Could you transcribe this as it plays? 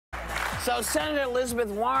So Senator Elizabeth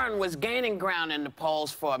Warren was gaining ground in the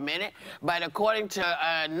polls for a minute, but according to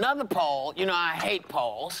another poll, you know I hate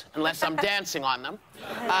polls unless I'm dancing on them.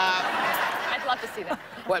 I'd love to see that.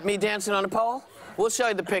 What, me dancing on the poll? We'll show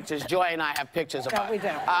you the pictures. Joy and I have pictures of her. No, we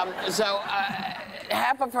don't.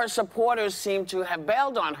 Half of her supporters seem to have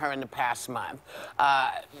bailed on her in the past month.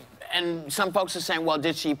 And some folks are saying, well,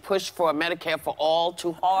 did she push for Medicare for all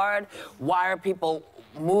too hard? Why are people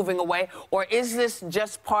moving away? Or is this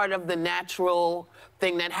just part of the natural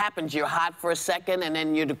thing that happens? You're hot for a second, and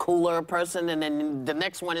then you're the cooler person, and then the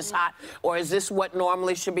next one is hot? Or is this what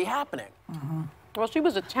normally should be happening? Mm-hmm. Well, she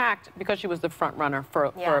was attacked because she was the front runner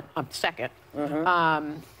for a second.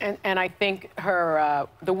 Mm-hmm. And I think her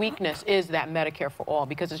the weakness is that Medicare for all,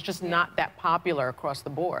 because it's just not that popular across the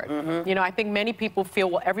board. Mm-hmm. You know, I think many people feel,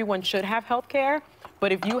 well, everyone should have health care,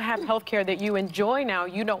 but if you have health care that you enjoy now,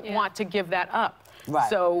 you don't want to give that up. Right.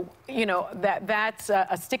 So, you know, that's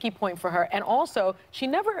a sticky point for her. And also, she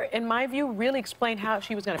never, in my view, really explained how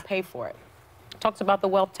she was going to pay for it. Talks about the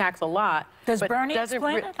wealth tax a lot. Does Bernie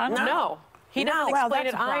explain it? No. He doesn't explain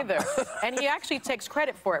it either. Problem. And he actually takes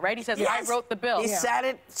credit for it, right? He says, yes. I wrote the bill. He sat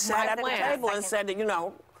at the table and said, you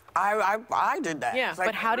know, I did that. Yeah, like,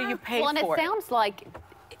 but how do you pay for it? Well, and it sounds like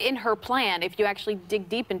in her plan, if you actually dig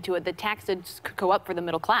deep into it, the taxes could go up for the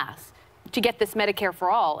middle class to get this Medicare for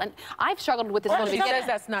all. And I've struggled with this. Well, she says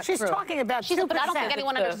that's not true. She's talking about 2%. But I don't think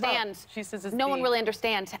anyone understands. She says no one really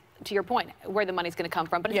understands, to your point, where the money's going to come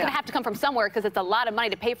from. But it's going to have to come from somewhere, because it's a lot of money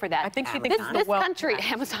to pay for that. I think she thinks this country,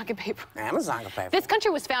 Amazon can pay for it. Amazon can pay for it. This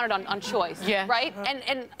country was founded on choice, right?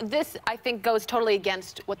 And this, I think, goes totally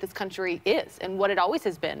against what this country is and what it always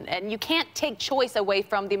has been. And you can't take choice away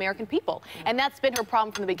from the American people. And that's been her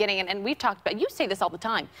problem from the beginning. And we've talked about, you say this all the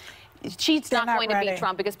time. She's not going to beat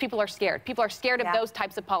Trump because people are scared. People are scared of those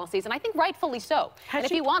types of policies, and I think rightfully so. And if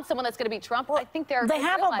you want someone that's going to beat Trump, I think they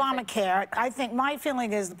have Obamacare. I think my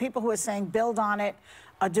feeling is the people who are saying build on it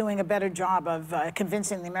are doing a better job of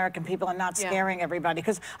convincing the American people and not scaring everybody.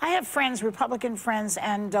 Because I have friends, Republican friends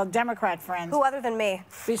and Democrat friends. Who other than me?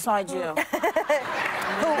 Besides you.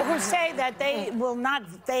 who say that they will not,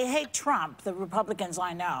 they hate Trump, the Republicans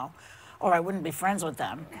I know, or I wouldn't be friends with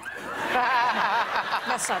them.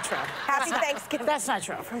 That's not true. Happy Thanksgiving. That's not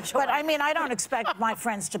true. But I mean, I don't expect my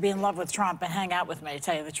friends to be in love with Trump and hang out with me, to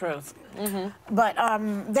tell you the truth. Mm-hmm. But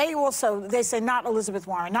they say not Elizabeth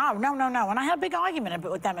Warren. No. And I had a big argument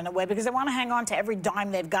with them in a way, because they want to hang on to every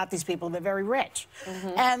dime they've got, these people. They're very rich.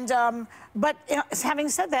 Mm-hmm. And, but you know, having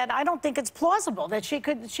said that, I don't think it's plausible that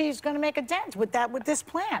she's going to make a dent with this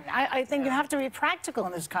plan. I think you have to be practical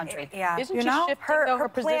in this country. Yeah. Isn't you she know? shifting, Her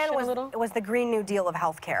position plan a little? was the Green New Deal of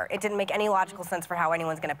healthcare. It didn't make any logical sense for how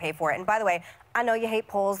anyone's going to pay for it. And by the way, I know you hate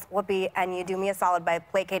polls, Whoopi, and you do me a solid by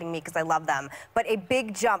placating me because I love them. But a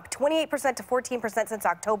big jump, 28% to 14% since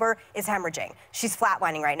October, is hemorrhaging. She's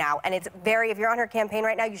flatlining right now. And it's if you're on her campaign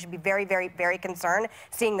right now, you should be very, very, very concerned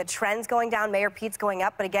seeing the trends going down. Mayor Pete's going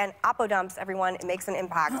up. But again, Oppo dumps, everyone, it makes an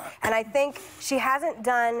impact. And I think she hasn't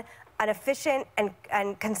done an efficient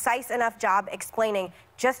and concise enough job explaining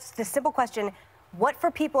just the simple question, what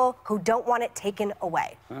for people who don't want it taken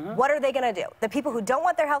away? Mm-hmm. What are they going to do? The people who don't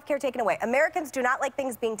want their health care taken away. Americans do not like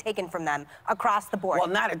things being taken from them across the board. Well,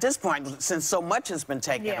 not at this point, since so much has been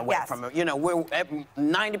taken away from them. You know, we're at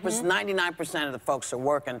 99% of the folks are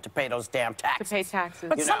working to pay those damn taxes. To pay taxes.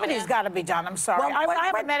 But somebody's got to be done. I'm sorry. Well, I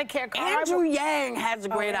have a Medicare card. Andrew Yang has a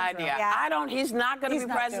great idea. Yeah. He's not going to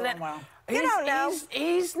be president. Doing well. You don't know.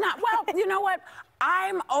 He's not. Well, you know what?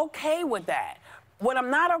 I'm okay with that. What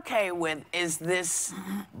I'm not okay with is this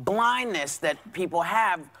blindness that people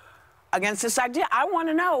have against this idea. I want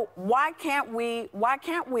to know, why can't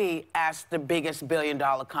we ask the biggest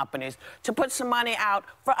billion-dollar companies to put some money out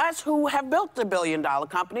for us who have built the billion-dollar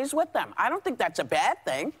companies with them? I don't think that's a bad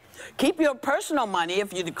thing. Keep your personal money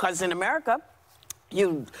because in America,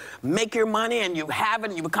 you make your money and you have it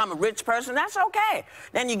and you become a rich person, that's okay.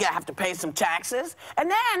 Then you have to pay some taxes, and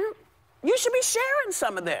then you should be sharing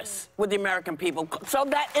some of this with the American people so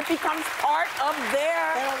that it becomes part of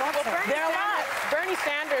their lives. Bernie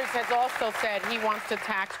Sanders has also said he wants to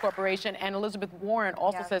tax corporation, and Elizabeth Warren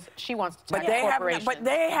also says she wants to tax corporation. But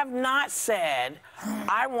they have not said,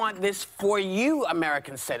 I want this for you,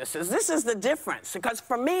 American citizens. This is the difference. Because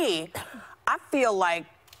for me, I feel like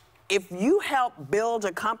if you help build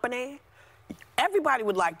a company, everybody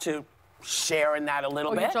would like to share in that a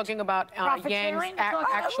little bit. You're talking about Yang's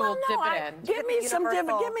actual dividend. Give me some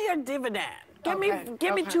dividend. Give me a dividend. Give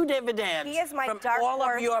me 2 dividends He is my from dark all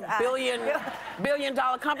horse, of your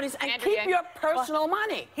billion-dollar companies, and Andrea. keep your personal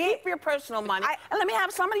money. Keep your personal money, and let me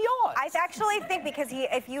have some of yours. I actually think because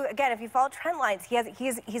if you follow trend lines,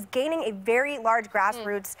 he's gaining a very large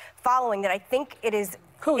grassroots following that I think it is.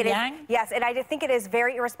 Who, Yang? Yes, and I think it is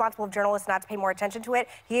very irresponsible of journalists not to pay more attention to it.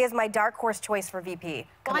 He is my dark horse choice for VP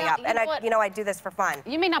coming up. And I do this for fun.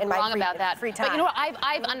 You may not be wrong about that. Free time. But you know what?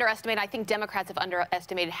 I've underestimated, I think Democrats have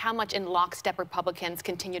underestimated how much in lockstep Republicans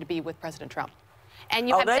continue to be with President Trump. And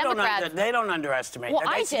you have Democrats. They don't underestimate. Well, that.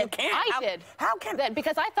 I did. I did. How can?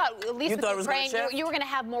 Because I thought, at least with Ukraine, you were going to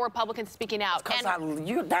have more Republicans speaking out. That's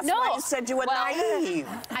why you said you were naive.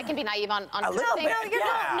 I can be naive on a little bit.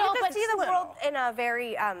 No, but see the world in a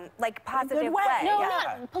very positive way. No,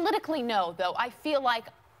 not politically. No, though. I feel like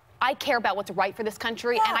I care about what's right for this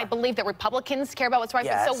country, and I believe that Republicans care about what's right.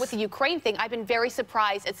 So with the Ukraine thing, I've been very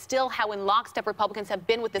surprised at still how in lockstep Republicans have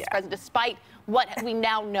been with this president, despite what we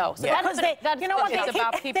now know. So because you know what?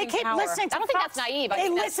 They keep listening to I don't think that's naive. They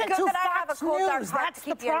listen to Fox News. That's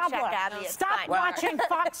the problem. Stop watching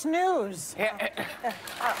Fox News. The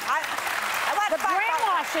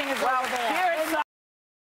brainwashing is over there.